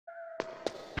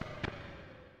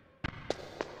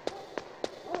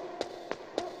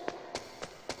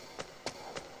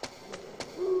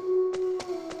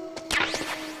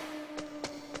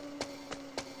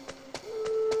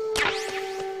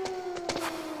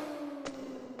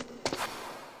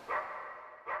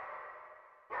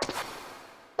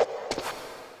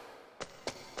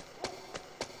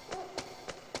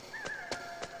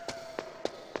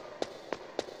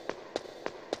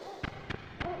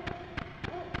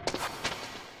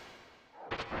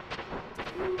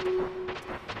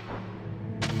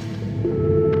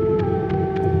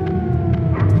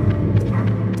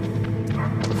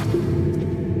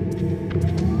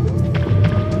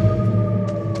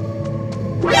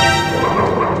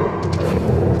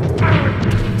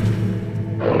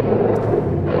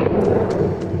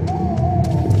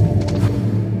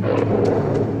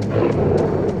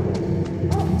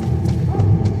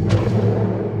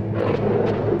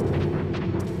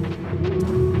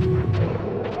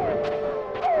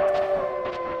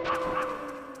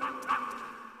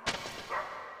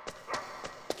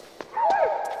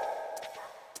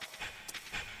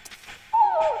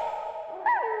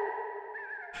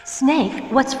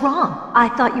Snake, what's wrong? I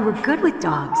thought you were good with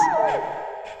dogs.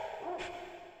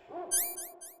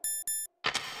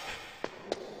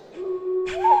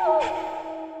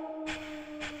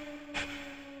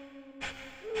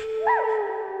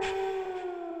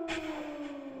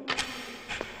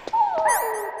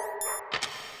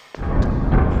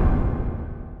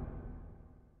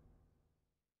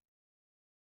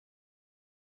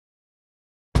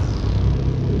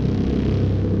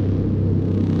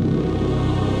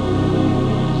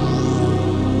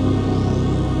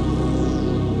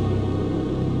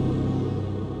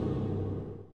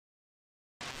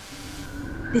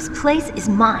 This place is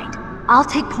mine. I'll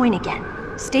take point again.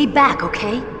 Stay back,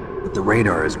 okay? But the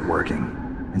radar isn't working.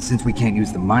 And since we can't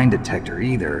use the mine detector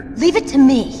either... Leave it to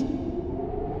me.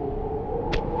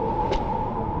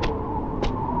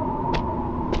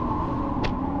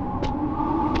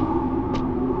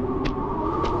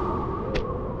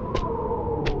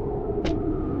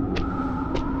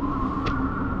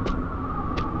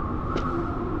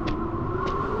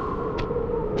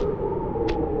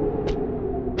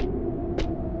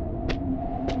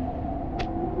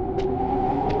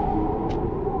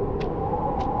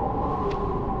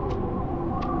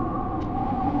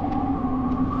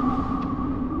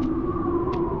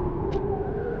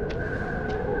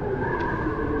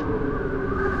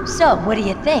 So, what do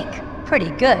you think?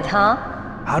 Pretty good, huh?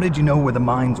 How did you know where the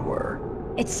mines were?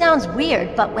 It sounds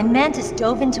weird, but when Mantis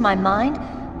dove into my mind,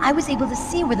 I was able to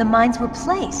see where the mines were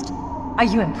placed. Are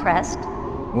you impressed?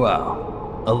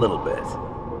 Well, a little bit.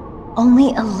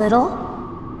 Only a little?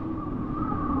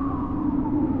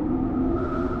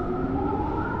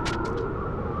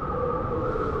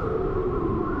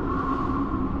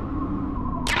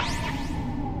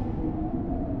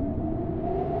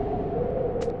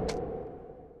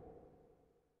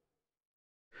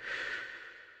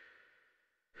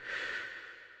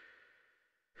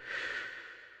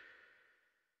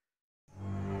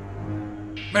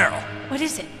 Meryl! What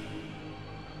is it?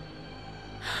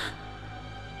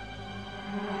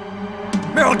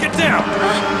 Meryl, get down!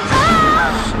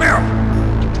 Meryl!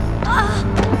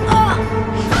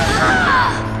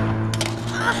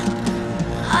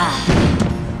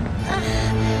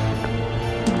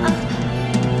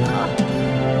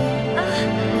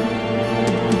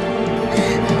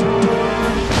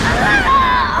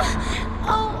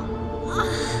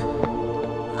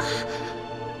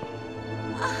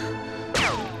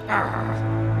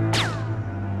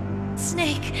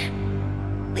 Snake,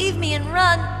 leave me and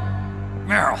run.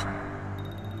 Meryl!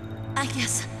 I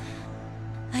guess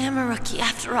I am a rookie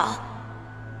after all.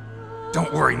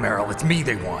 Don't worry, Meryl. It's me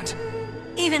they want.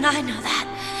 Even I know that.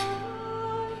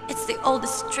 It's the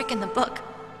oldest trick in the book.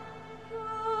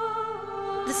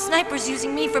 The sniper's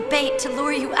using me for bait to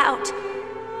lure you out.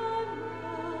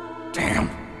 Damn.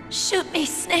 Shoot me,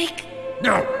 Snake.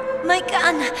 No! My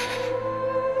gun.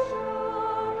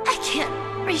 I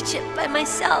can't reach it by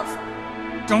myself.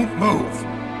 Don't move!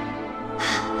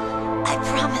 I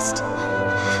promised.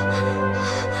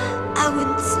 I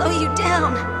wouldn't slow you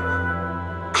down.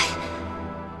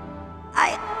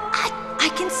 I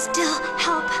can still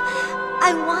help.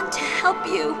 I want to help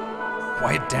you.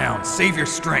 Quiet down. Save your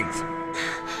strength.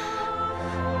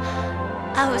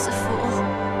 I was a fool.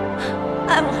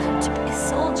 I wanted to be a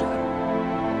soldier.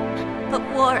 But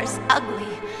war is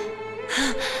ugly.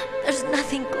 There's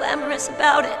nothing glamorous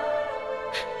about it.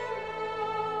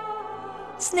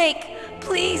 Snake,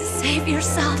 please save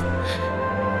yourself.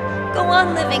 Go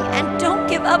on living and don't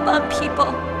give up on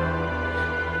people.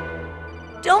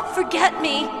 Don't forget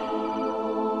me.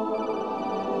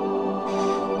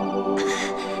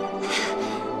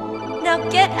 Now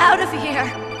get out of here.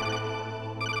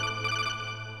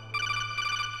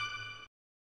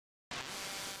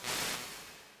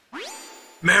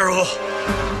 Meryl!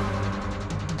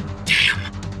 Damn.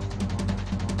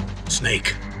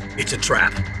 Snake, it's a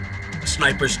trap. The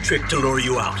sniper's trick to lure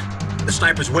you out. The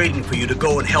sniper's waiting for you to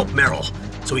go and help Meryl,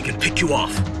 so he can pick you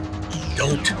off.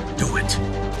 Don't do it.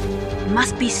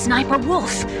 Must be Sniper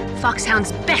Wolf,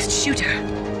 Foxhound's best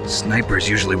shooter. Snipers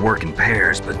usually work in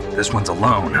pairs, but this one's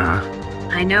alone, huh?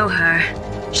 I know her.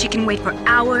 She can wait for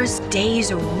hours,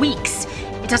 days, or weeks.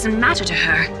 It doesn't matter to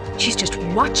her. She's just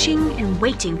watching and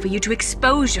waiting for you to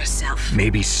expose yourself.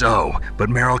 Maybe so, but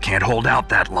Meryl can't hold out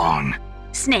that long.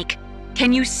 Snake,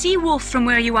 can you see Wolf from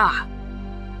where you are?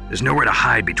 There's nowhere to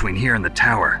hide between here and the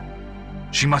tower.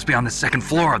 She must be on the second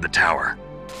floor of the tower.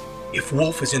 If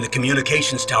Wolf is in the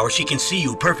communications tower, she can see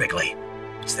you perfectly.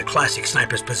 It's the classic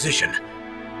sniper's position.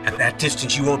 At that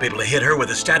distance, you won't be able to hit her with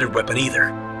a standard weapon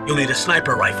either. You'll need a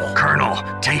sniper rifle. Colonel,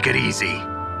 take it easy.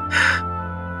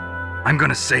 I'm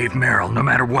gonna save Meryl, no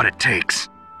matter what it takes.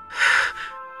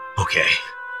 Okay.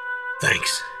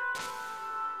 Thanks.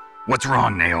 What's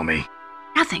wrong, Naomi?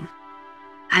 Nothing.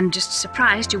 I'm just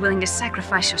surprised you're willing to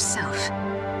sacrifice yourself.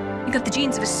 You got the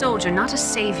genes of a soldier, not a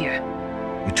savior.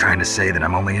 You trying to say that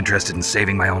I'm only interested in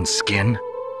saving my own skin?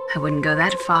 I wouldn't go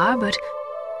that far, but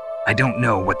I don't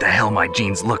know what the hell my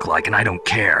genes look like, and I don't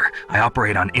care. I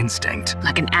operate on instinct.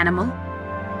 like an animal?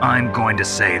 I'm going to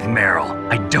save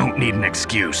Meryl. I don't need an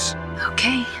excuse.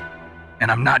 Okay. And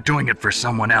I'm not doing it for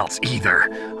someone else either.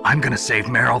 I'm gonna save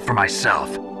Meryl for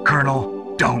myself.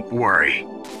 Colonel, don't worry.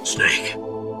 Snake,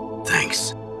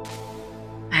 thanks.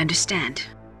 I understand.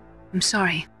 I'm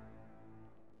sorry.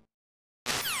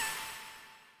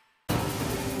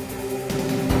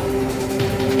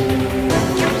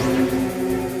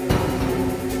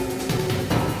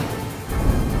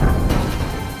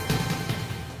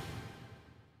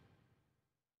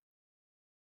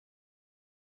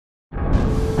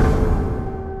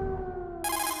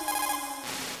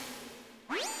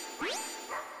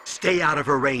 Stay out of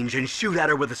her range and shoot at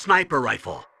her with a sniper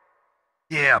rifle.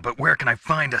 Yeah, but where can I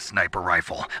find a sniper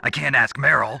rifle? I can't ask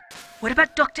Meryl. What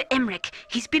about Dr. Emmerich?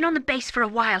 He's been on the base for a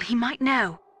while. He might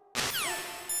know.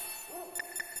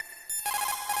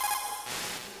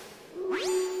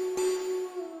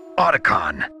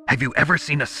 Otacon, have you ever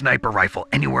seen a sniper rifle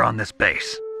anywhere on this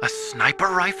base? A sniper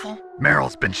rifle?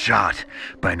 Meryl's been shot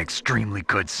by an extremely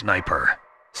good sniper.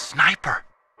 Sniper?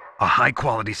 A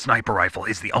high-quality sniper rifle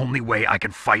is the only way I can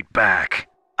fight back.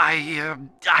 I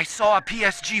saw a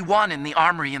PSG-1 in the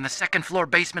armory in the second-floor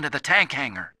basement of the tank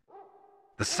hangar.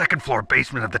 The second-floor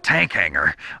basement of the tank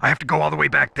hangar? I have to go all the way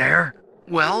back there?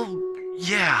 Well,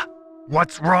 yeah.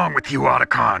 What's wrong with you,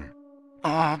 Otacon?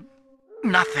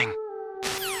 Nothing.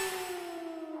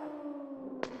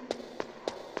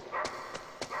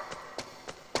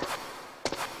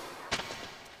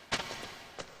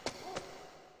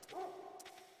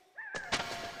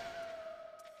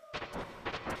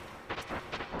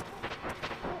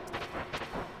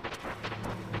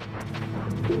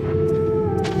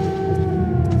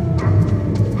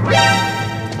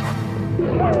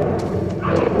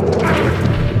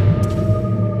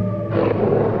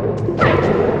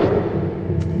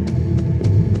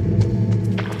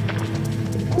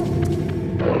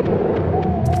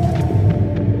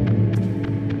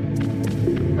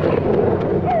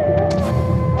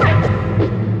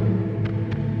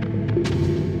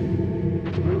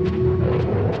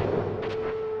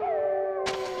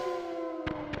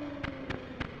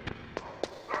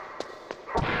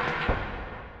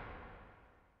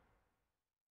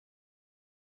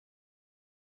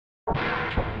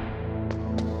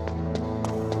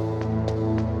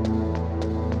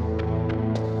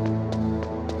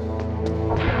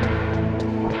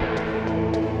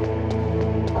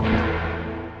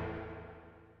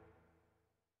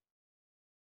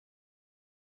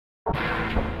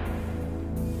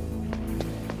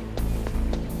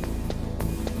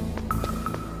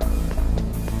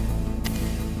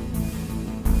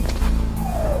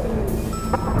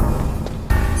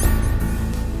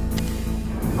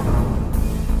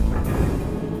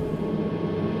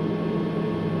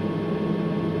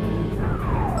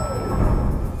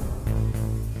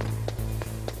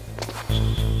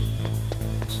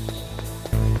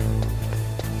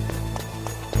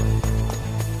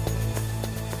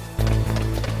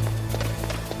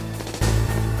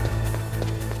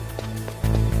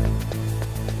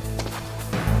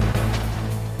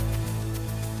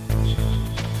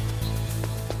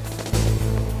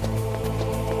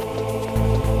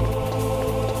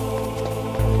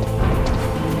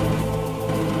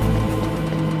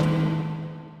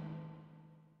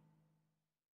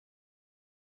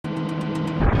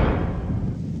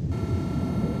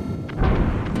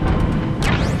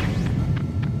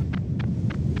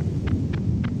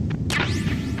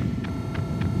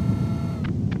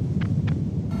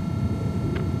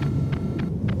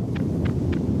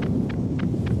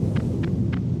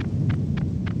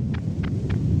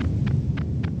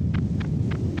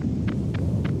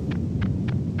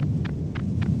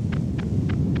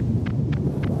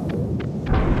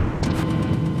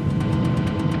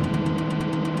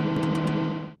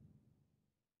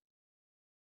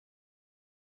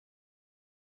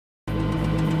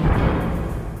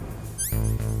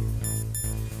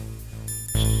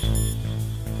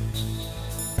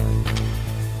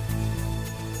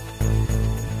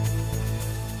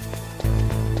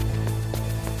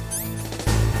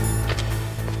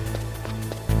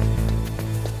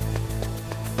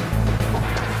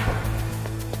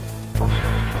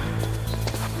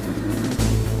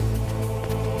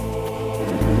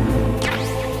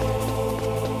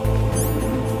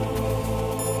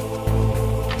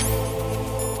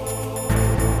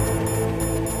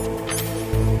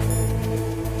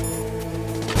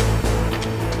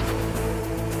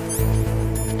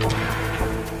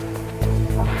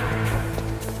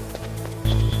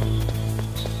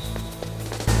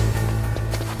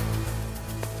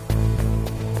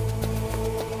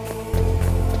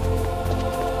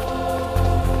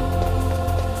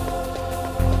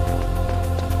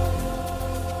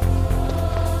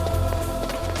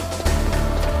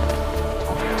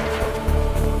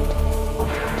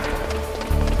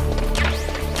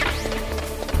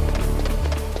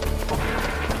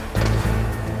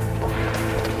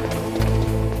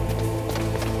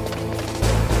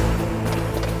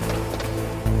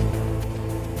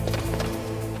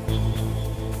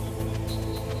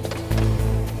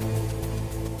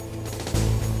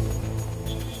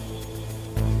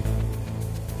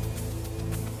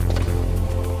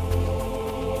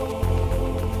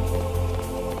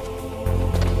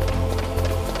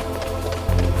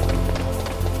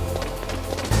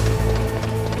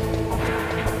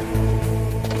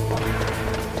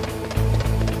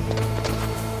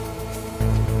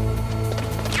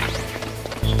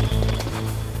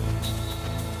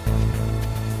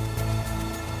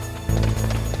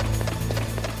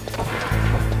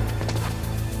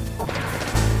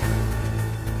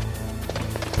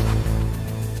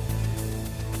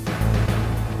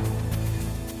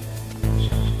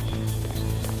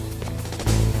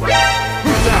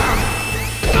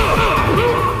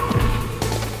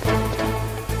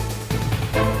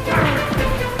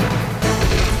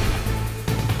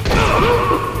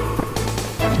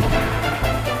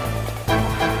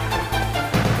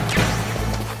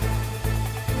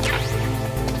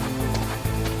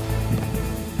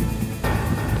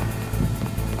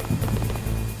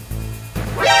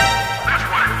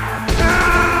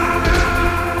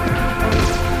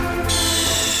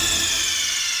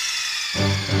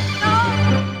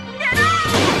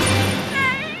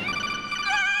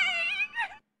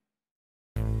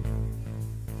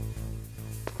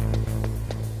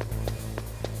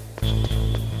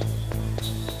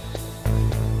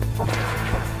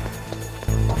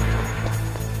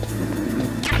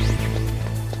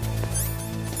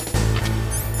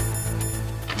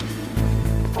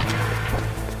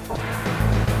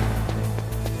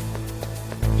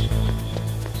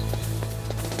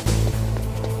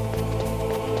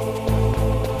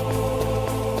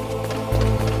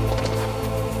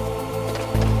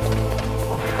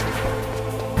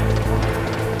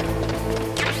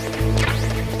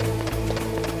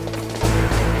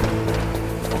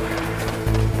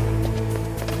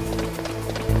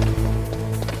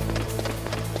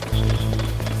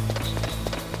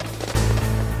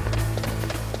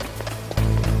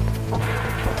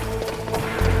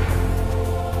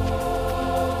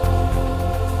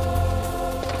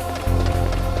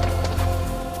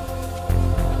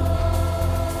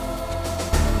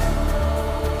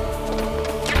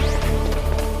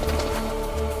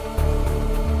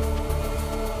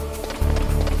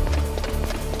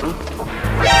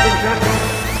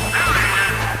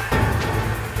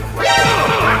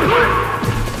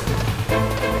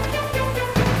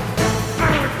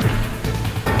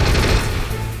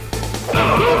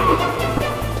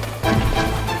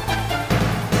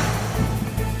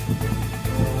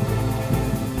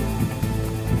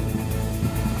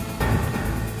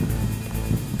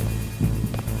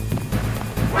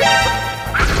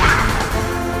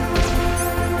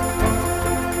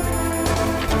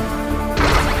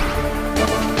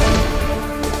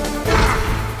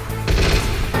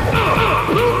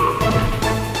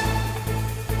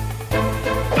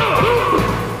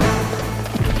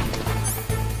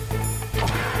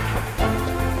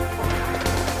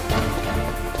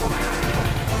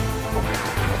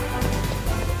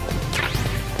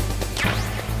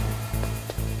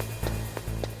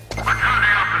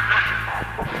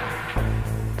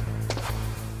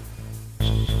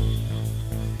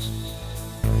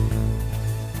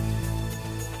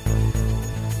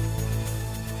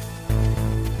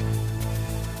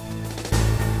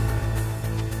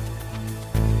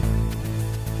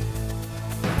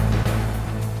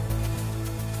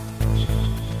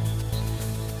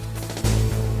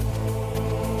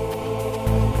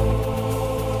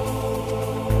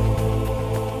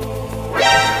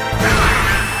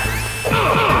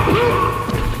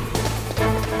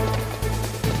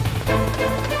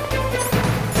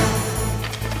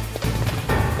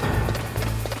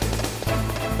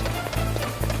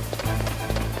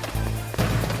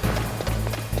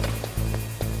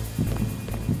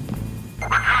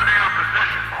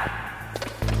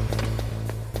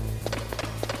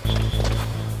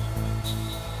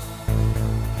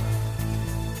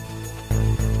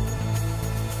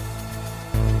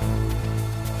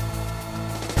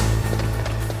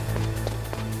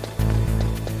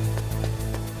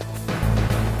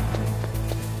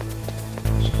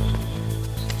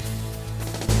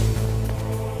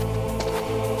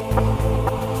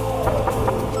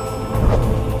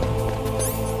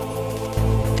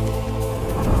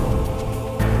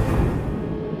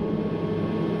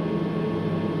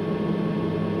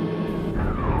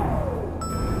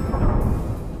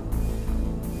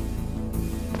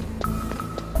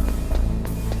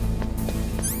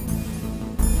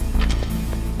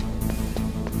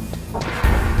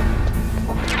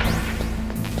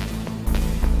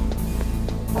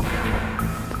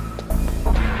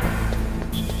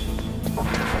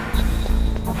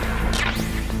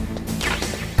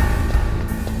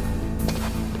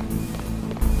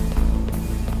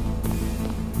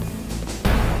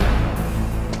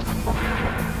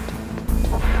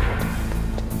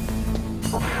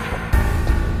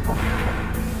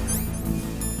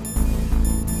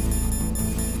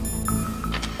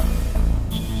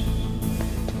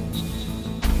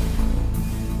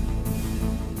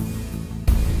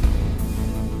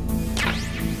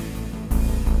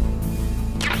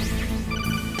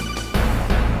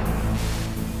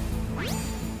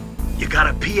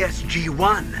 got a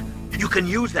PSG-1. You can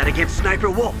use that against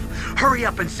Sniper Wolf. Hurry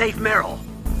up and save Meryl.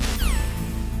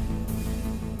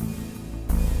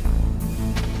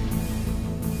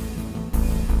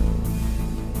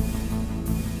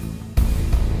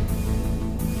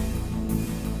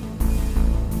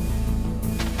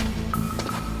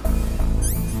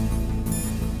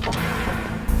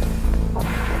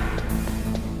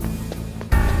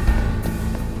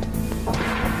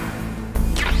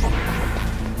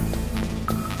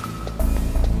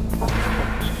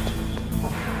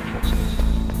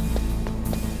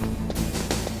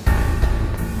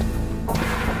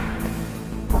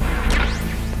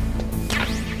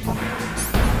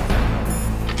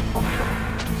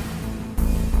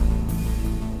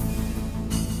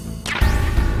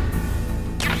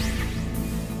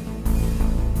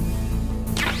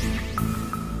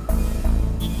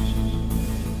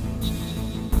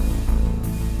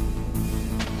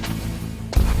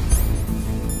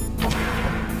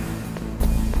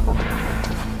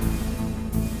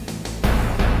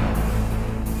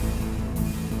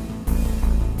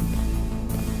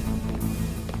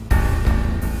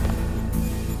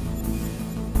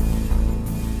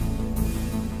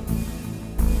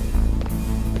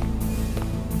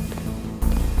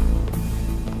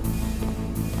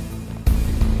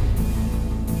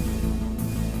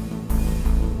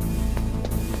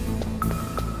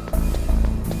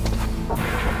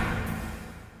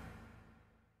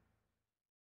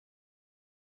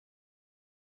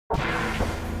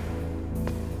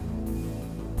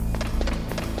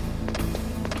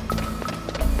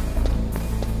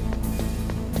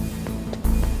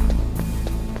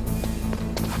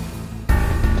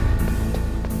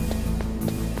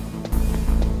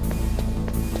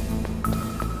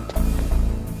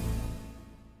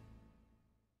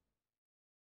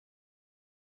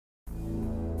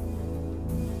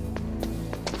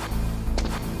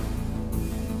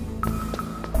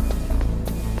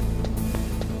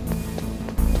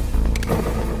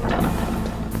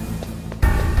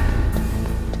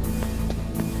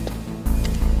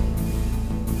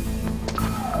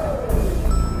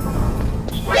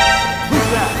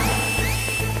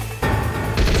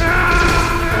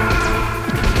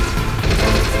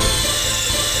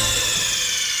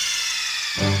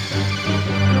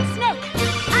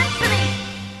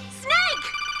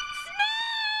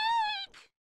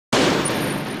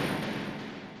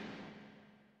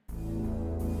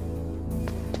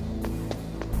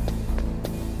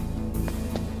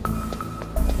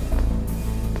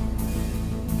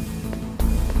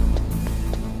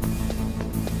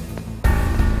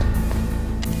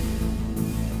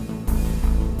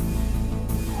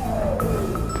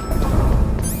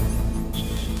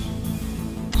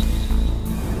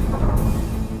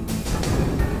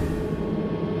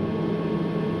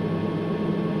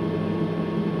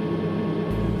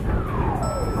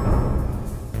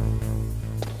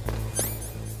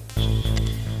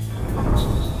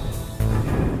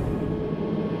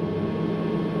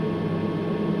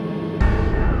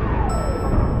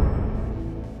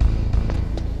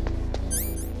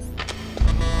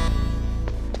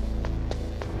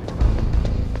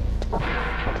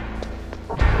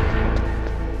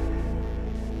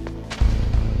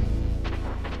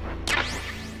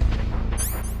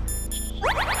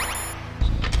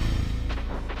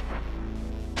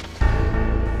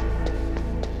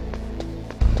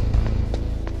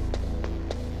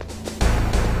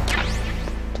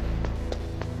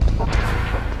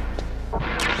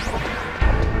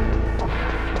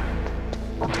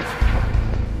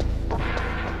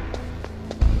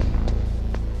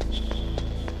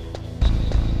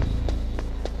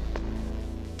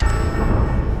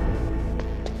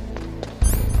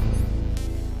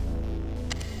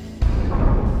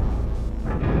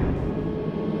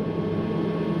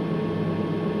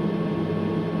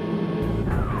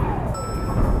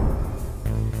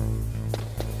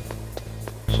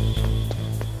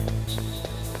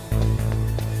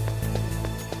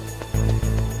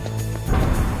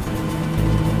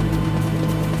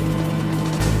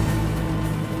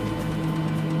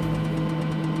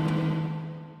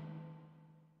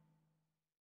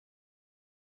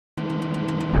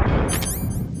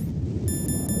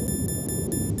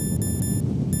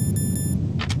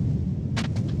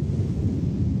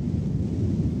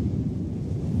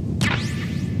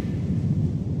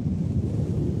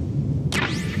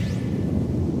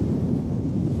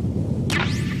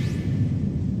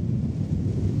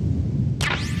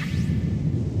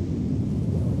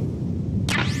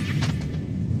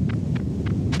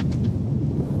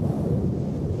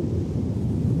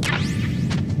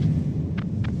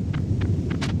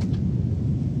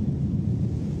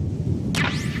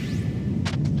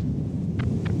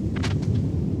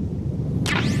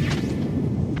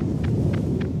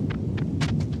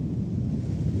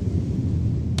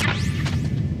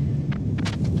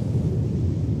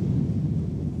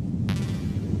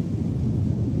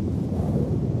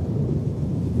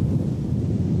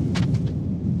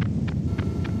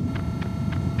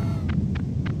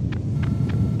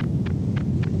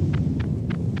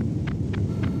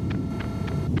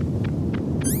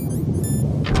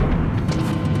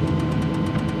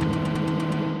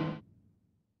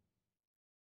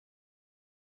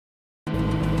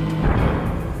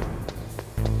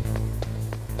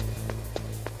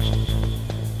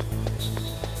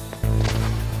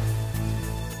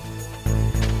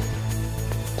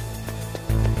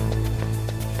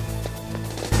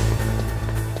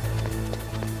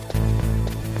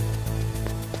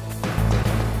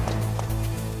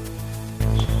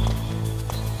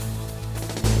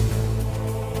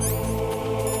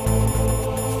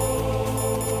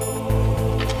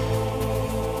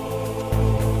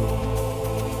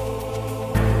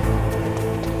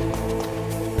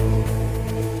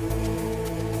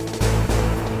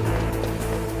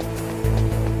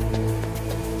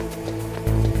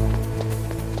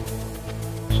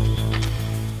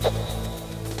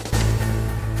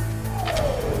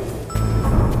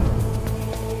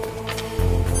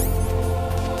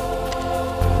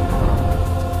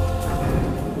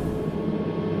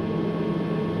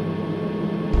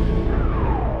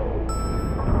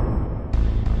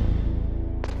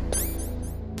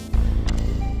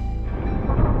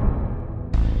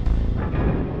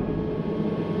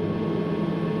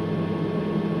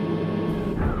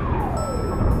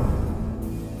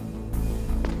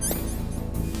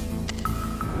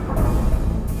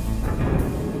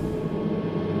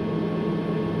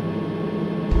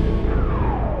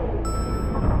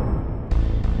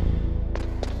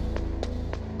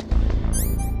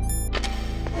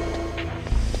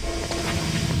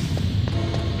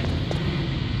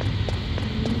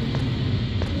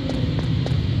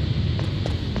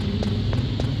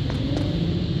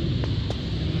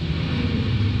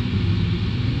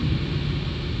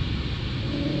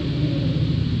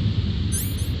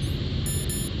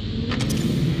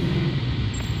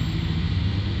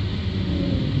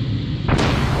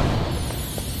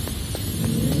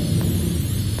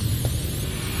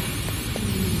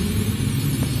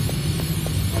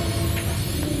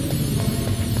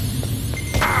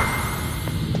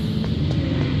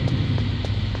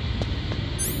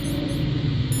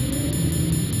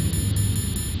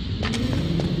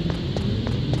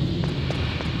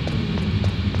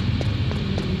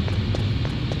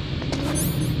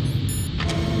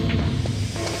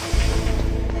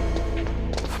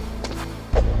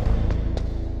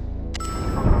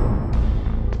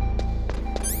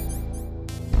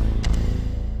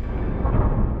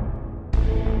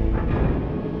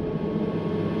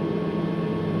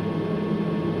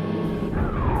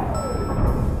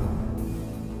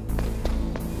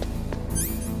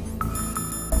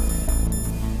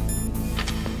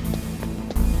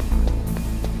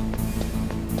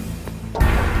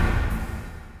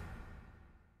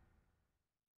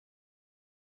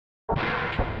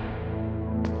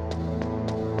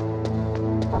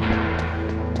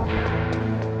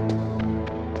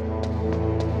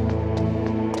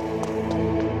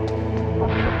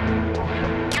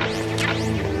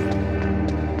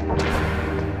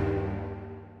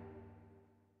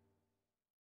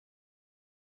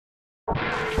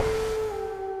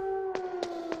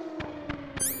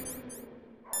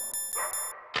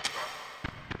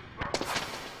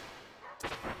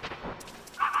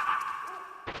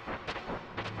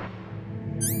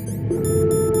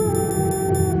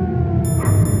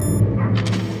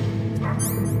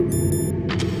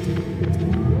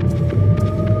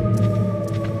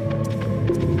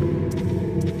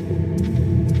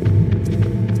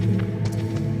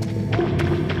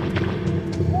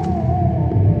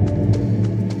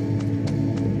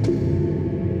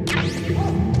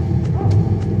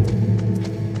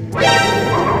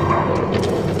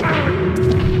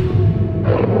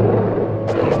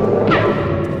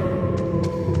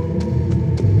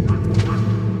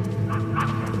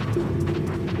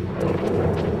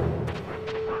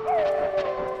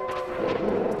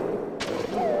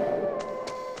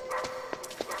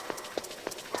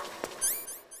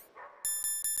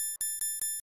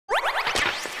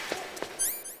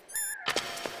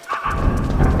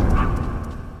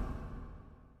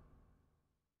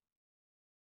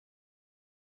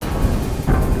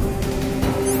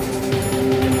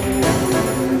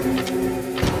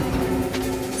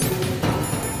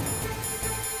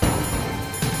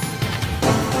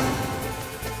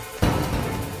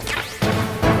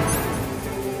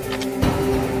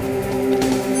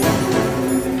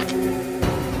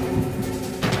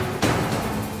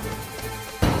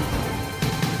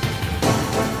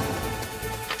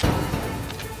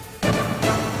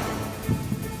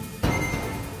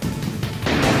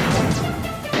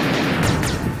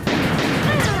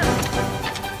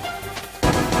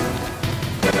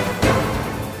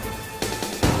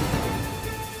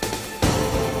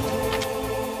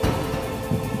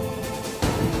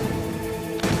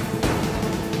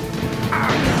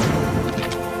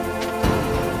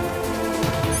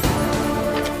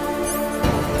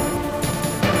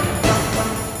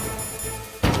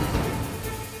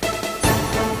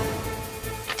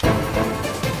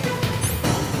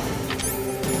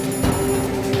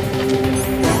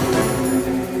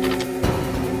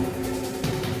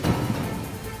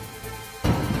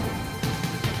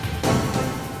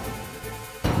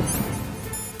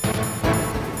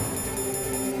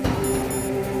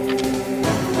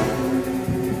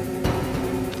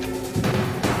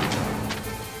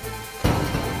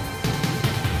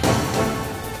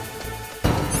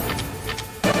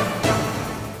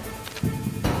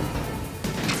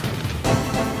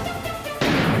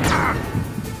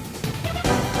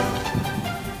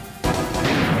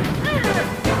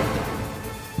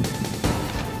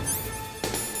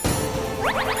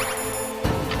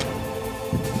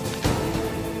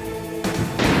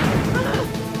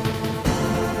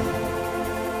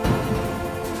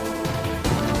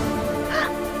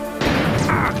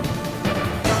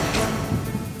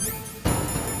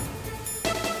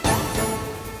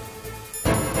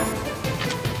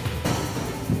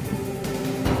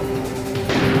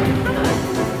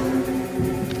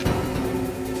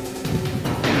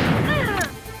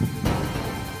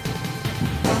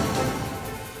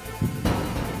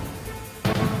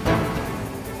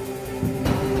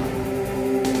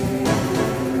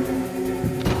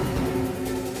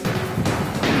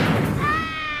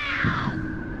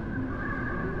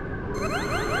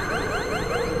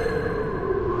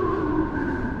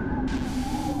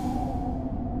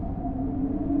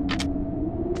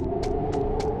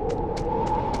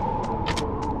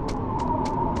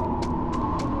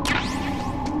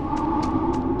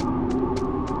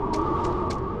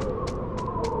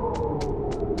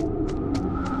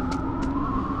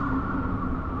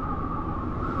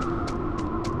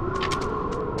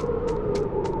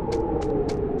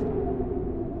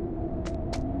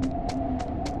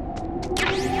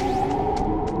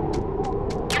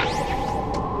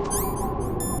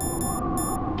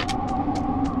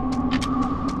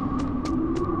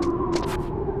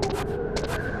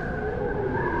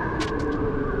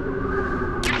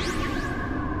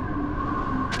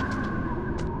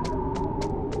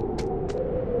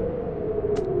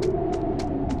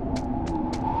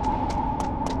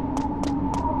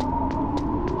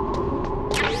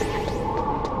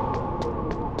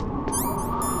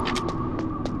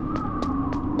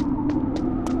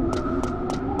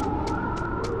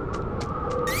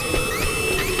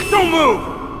 Don't move!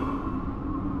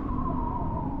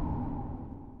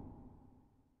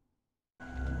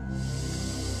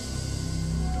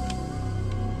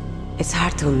 It's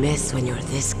hard to miss when you're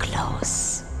this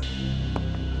close.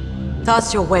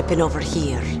 Toss your weapon over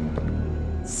here.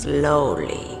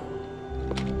 Slowly.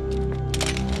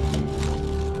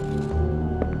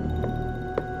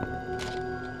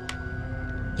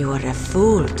 You were a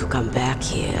fool to come back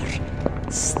here.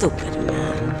 Stupid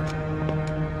man.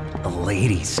 A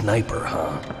lady sniper,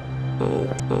 huh?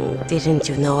 Didn't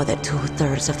you know that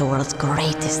 2/3 of the world's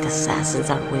greatest assassins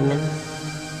are women?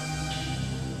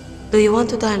 Do you want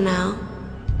to die now?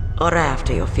 Or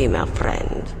after your female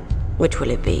friend? Which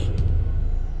will it be?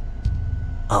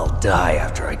 I'll die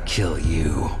after I kill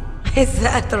you. Is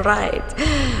that right?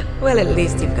 Well, at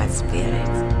least you've got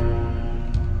spirit.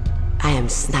 I am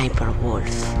Sniper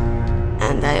Wolf,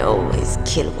 and I always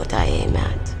kill what I aim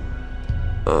at.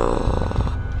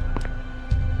 Oh,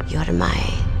 you're my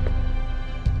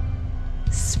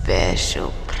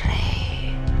special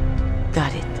prey.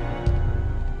 Got it?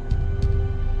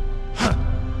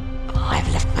 Oh, I've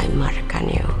left my mark on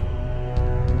you.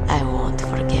 I won't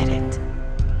forget it.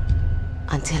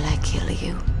 Until I kill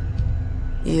you.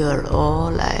 You're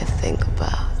all I think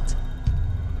about.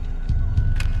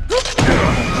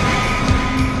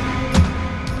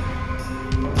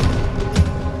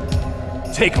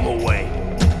 Take him away.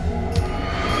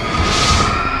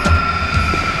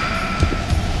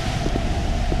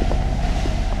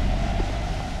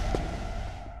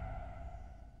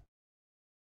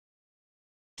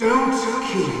 Don't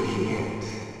kill me yet.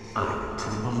 I'm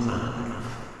too alive.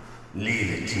 Leave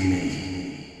it to me.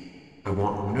 I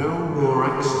want no more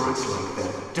accidents like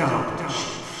that dark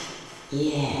chief.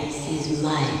 Yes, he's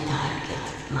my target.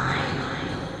 Mine.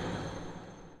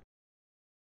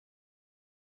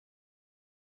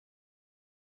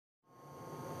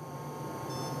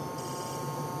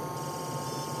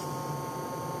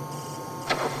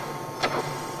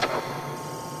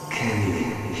 Can you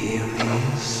hear me,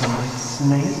 Solid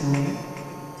Snake?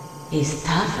 He's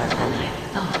tougher than I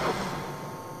thought.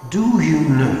 Do you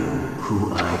know who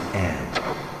I am?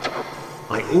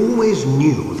 I always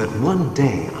knew that one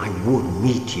day I would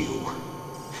meet you.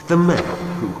 The man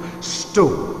who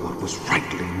stole what was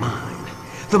rightly mine.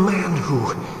 The man who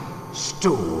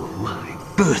stole my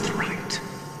birthright.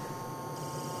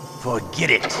 Forget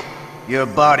it. Your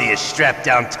body is strapped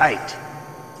down tight.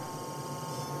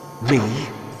 Me?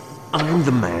 I'm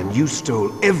the man you stole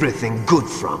everything good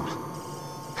from.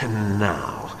 And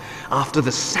now, after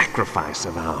the sacrifice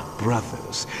of our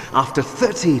brothers, after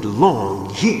 30 long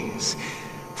years,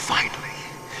 finally,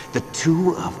 the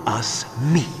two of us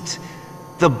meet.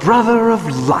 The brother of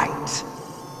light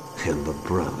and the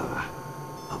brother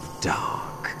of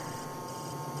dark.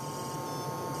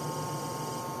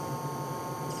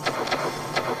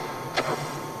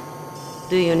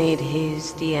 Do you need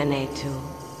his DNA too?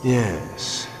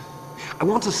 Yes. I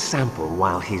want a sample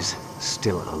while he's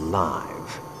still alive.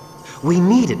 We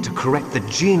need it to correct the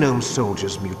Genome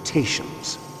Soldier's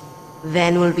mutations.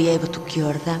 Then we'll be able to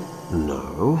cure them?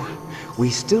 No. We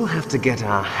still have to get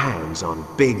our hands on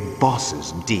Big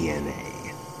Boss's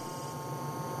DNA.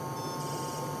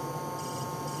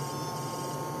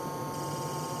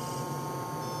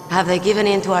 Have they given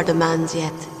in to our demands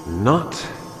yet? Not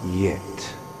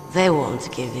yet. They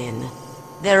won't give in.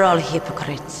 They're all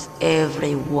hypocrites,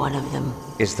 every one of them.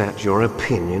 Is that your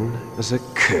opinion as a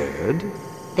Kurd?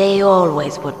 They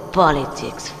always put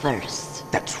politics first.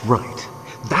 That's right.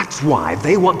 That's why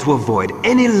they want to avoid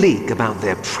any leak about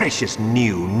their precious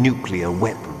new nuclear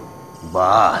weapon.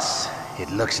 Boss, it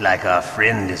looks like our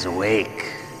friend is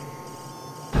awake.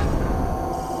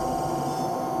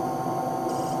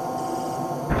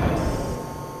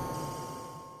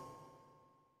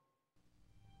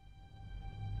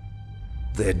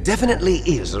 There definitely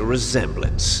is a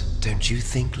resemblance, don't you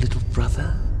think, little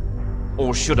brother?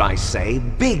 Or should I say,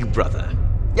 big brother?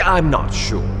 Yeah, I'm not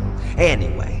sure.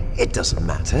 Anyway, it doesn't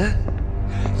matter.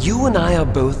 You and I are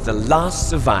both the last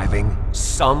surviving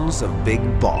sons of Big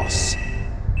Boss.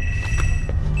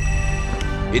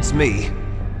 It's me.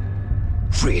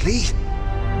 Really?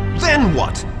 Then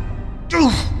what?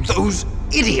 Those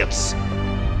idiots!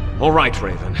 All right,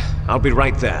 Raven. I'll be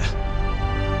right there.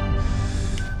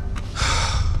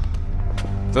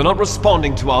 They're not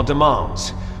responding to our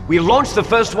demands. We launched the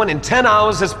first one in 10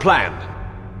 hours as planned.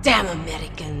 Damn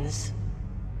Americans.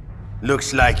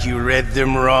 Looks like you read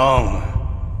them wrong.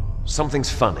 Something's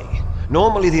funny.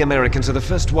 Normally the Americans are the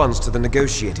first ones to the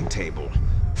negotiating table.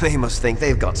 They must think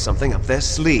they've got something up their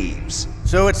sleeves.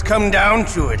 So it's come down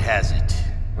to it, has it?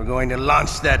 We're going to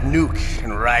launch that nuke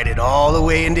and ride it all the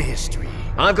way into history.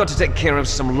 I've got to take care of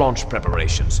some launch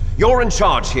preparations. You're in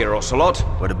charge here, Ocelot.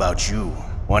 What about you?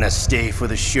 Wanna stay for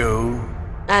the show?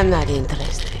 I'm not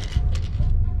interested.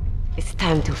 It's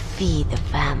time to feed the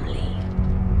family.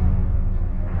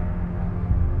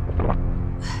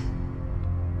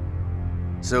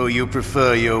 So you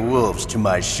prefer your wolves to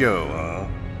my show, huh?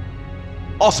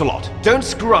 Ocelot, don't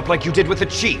screw up like you did with the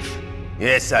Chief.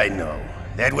 Yes, I know.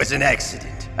 That was an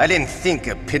accident. I didn't think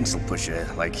a pencil pusher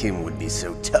like him would be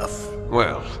so tough.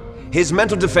 Well, his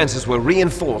mental defenses were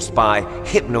reinforced by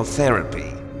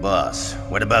hypnotherapy. Boss,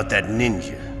 what about that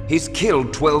ninja? He's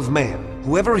killed 12 men.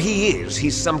 Whoever he is,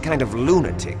 he's some kind of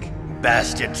lunatic.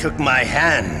 Bastard took my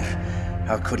hand.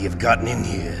 How could he have gotten in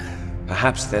here?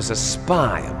 Perhaps there's a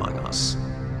spy among us.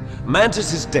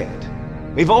 Mantis is dead.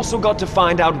 We've also got to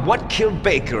find out what killed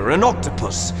Baker, an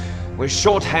octopus. We're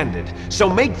short-handed, so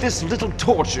make this little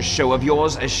torture show of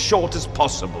yours as short as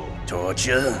possible.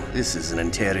 Torture? This is an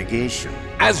interrogation.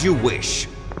 As you wish.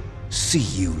 See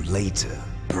you later,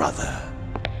 brother.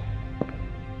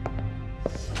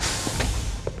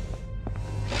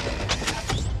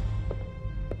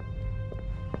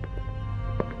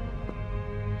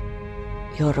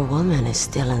 Your woman is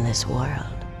still in this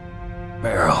world.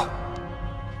 Meryl.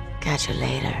 Catch you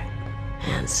later,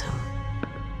 handsome.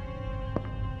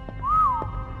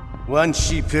 Once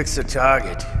she picks a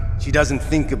target, she doesn't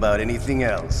think about anything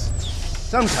else.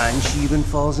 Sometimes she even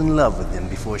falls in love with them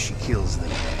before she kills them.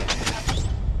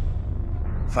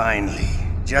 Finally,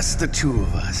 just the two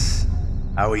of us.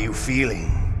 How are you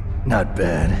feeling? Not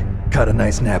bad. Caught a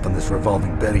nice nap on this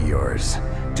revolving bed of yours.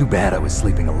 Too bad I was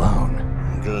sleeping alone.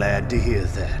 I'm glad to hear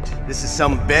that. This is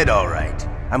some bed, all right.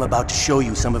 I'm about to show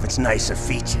you some of its nicer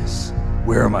features.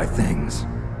 Where are my things?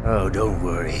 Oh, don't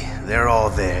worry. They're all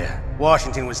there.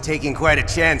 Washington was taking quite a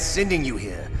chance sending you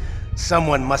here.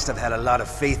 Someone must have had a lot of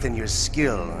faith in your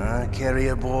skill, huh,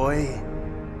 carrier boy?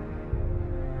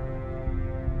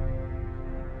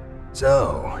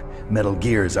 So, Metal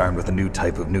Gear's armed with a new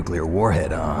type of nuclear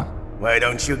warhead, huh? Why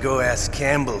don't you go ask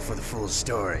Campbell for the full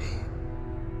story?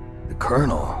 The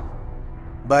Colonel?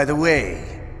 By the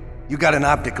way, you got an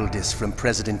optical disc from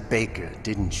President Baker,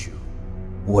 didn't you?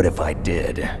 What if I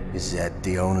did? Is that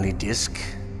the only disc?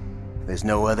 There's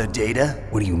no other data?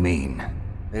 What do you mean?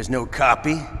 There's no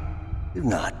copy? If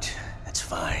not, that's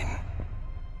fine.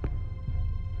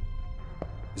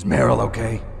 Is Meryl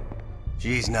okay?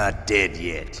 She's not dead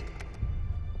yet.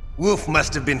 Wolf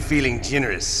must have been feeling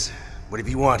generous. But if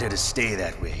you want her to stay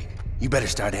that way, you better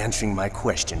start answering my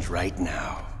questions right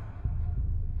now.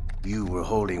 You were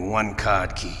holding one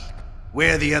card key.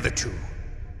 Where are the other two?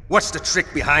 What's the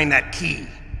trick behind that key?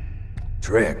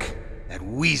 Trick? That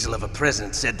weasel of a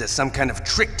president said there's some kind of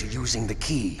trick to using the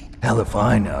key. Hell if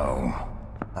I know.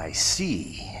 I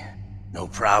see. No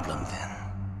problem then.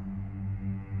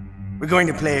 We're going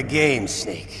to play a game,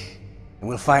 Snake. And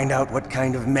we'll find out what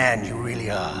kind of man you really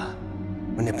are.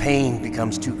 When the pain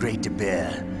becomes too great to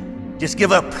bear, just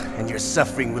give up and your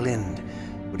suffering will end.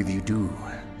 But if you do,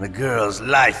 the girl's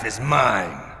life is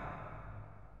mine.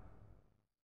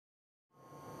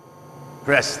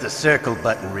 Press the circle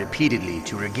button repeatedly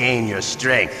to regain your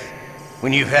strength.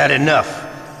 When you've had enough,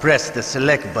 press the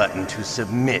select button to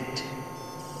submit.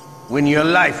 When your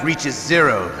life reaches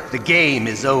 0, the game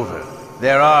is over.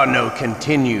 There are no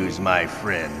continues, my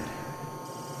friend.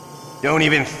 Don't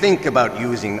even think about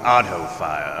using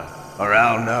auto-fire, or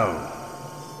I'll know.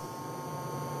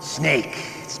 Snake,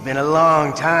 it's been a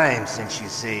long time since you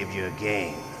saved your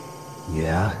game.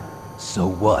 Yeah? So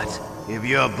what? If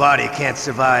your body can't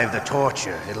survive the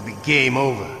torture, it'll be game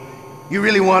over. You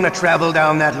really want to travel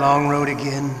down that long road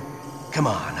again? Come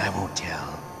on, I won't tell.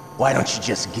 Why don't you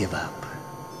just give up?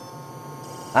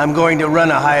 I'm going to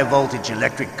run a high-voltage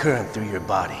electric current through your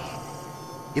body.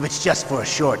 If it's just for a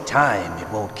short time, it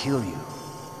won't kill you.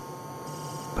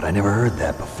 But I never heard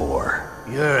that before.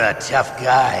 You're a tough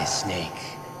guy, Snake.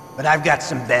 But I've got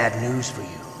some bad news for you.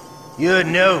 You're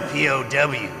no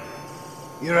POW.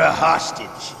 You're a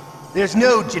hostage. There's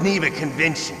no Geneva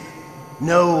Convention.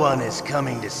 No one is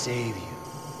coming to save you.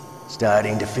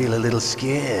 Starting to feel a little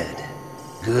scared.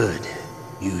 Good.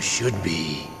 You should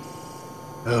be.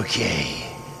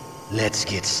 Okay. Let's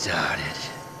get started.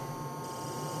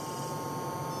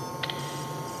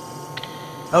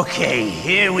 Okay,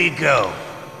 here we go.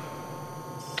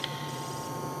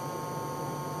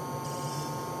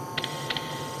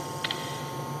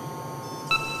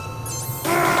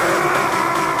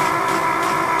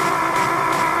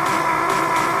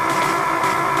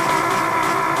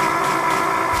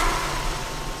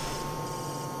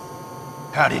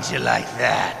 How did you like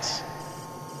that?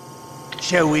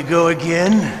 Shall we go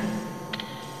again?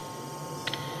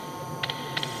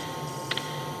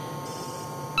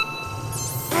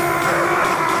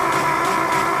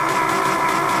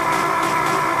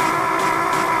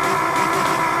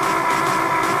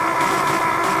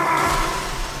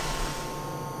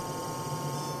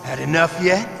 enough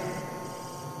yet?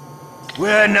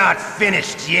 We're not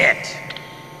finished yet.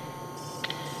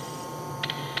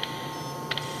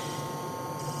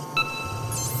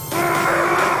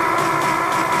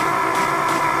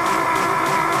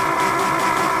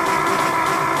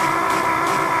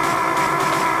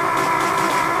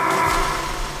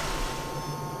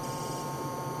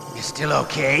 You still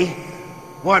okay?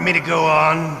 Want me to go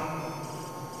on?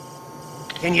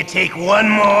 Can you take one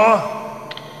more?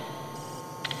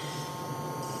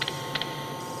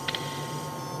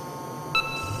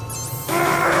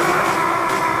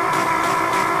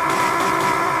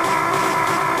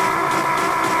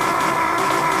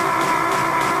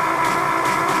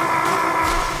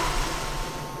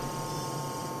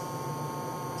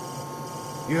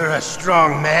 You're a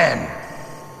strong man.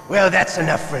 Well, that's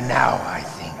enough for now, I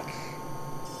think.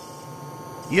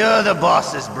 You're the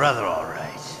boss's brother, all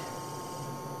right.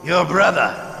 Your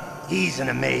brother, he's an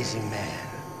amazing man.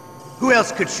 Who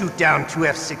else could shoot down two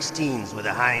F-16s with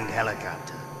a Hind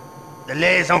helicopter? The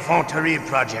Les Infanteries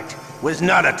project was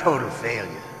not a total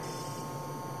failure.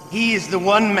 He is the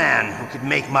one man who could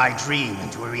make my dream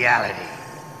into a reality.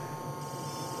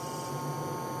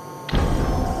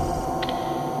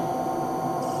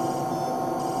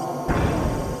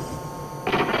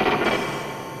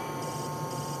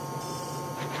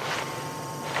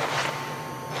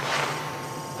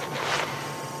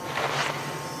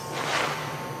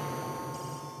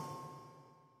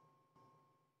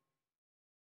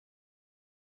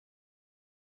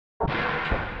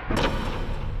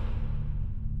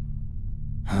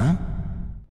 Huh?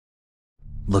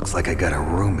 Looks like I got a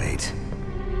roommate.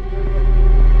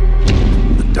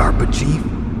 The DARPA chief?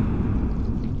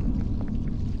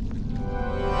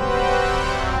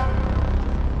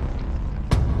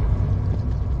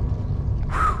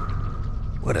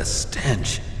 Whew. What a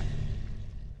stench.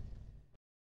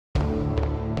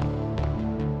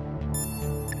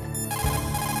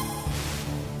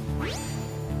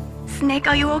 Snake,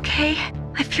 are you okay?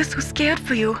 I feel so scared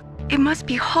for you. It must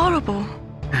be horrible.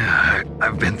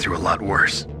 I've been through a lot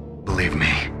worse, believe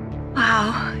me.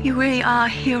 Wow, you really are a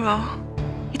hero.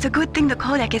 It's a good thing the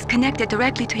codec is connected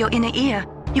directly to your inner ear.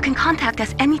 You can contact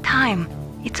us anytime.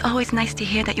 It's always nice to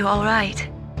hear that you're all right.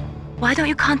 Why don't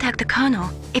you contact the Colonel?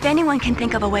 If anyone can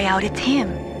think of a way out, it's him.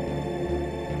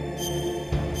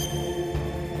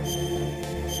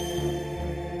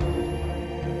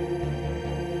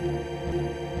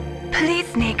 Please,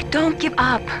 Snake, don't give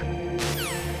up.